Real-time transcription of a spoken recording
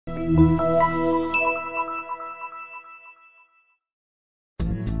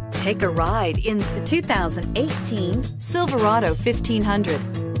Take a ride in the 2018 Silverado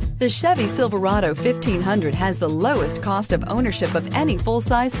 1500. The Chevy Silverado 1500 has the lowest cost of ownership of any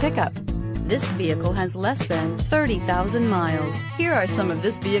full-size pickup. This vehicle has less than 30,000 miles. Here are some of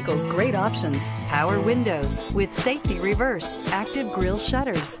this vehicle's great options: power windows with safety reverse, active grille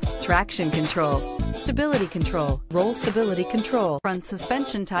shutters, traction control, stability control, roll stability control, front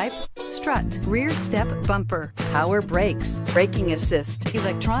suspension type, strut, rear step bumper, power brakes, braking assist,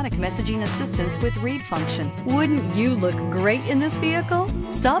 electronic messaging assistance with read function. Wouldn't you look great in this vehicle?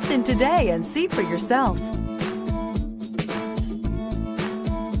 Stop in today and see for yourself.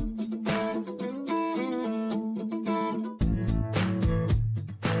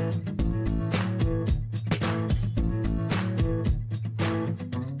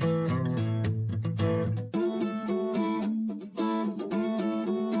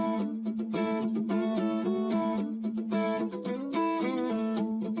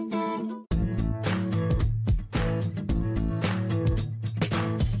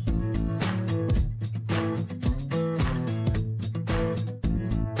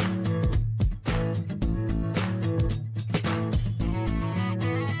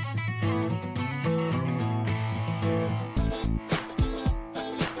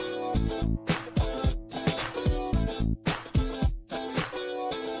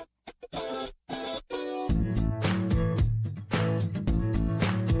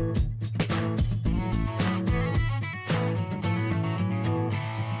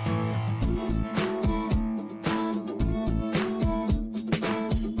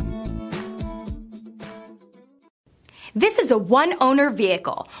 This is a one-owner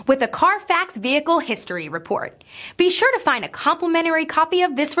vehicle with a CarFax Vehicle History Report. Be sure to find a complimentary copy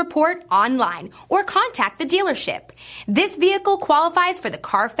of this report online or contact the dealership. This vehicle qualifies for the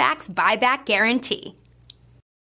CarFax Buyback Guarantee.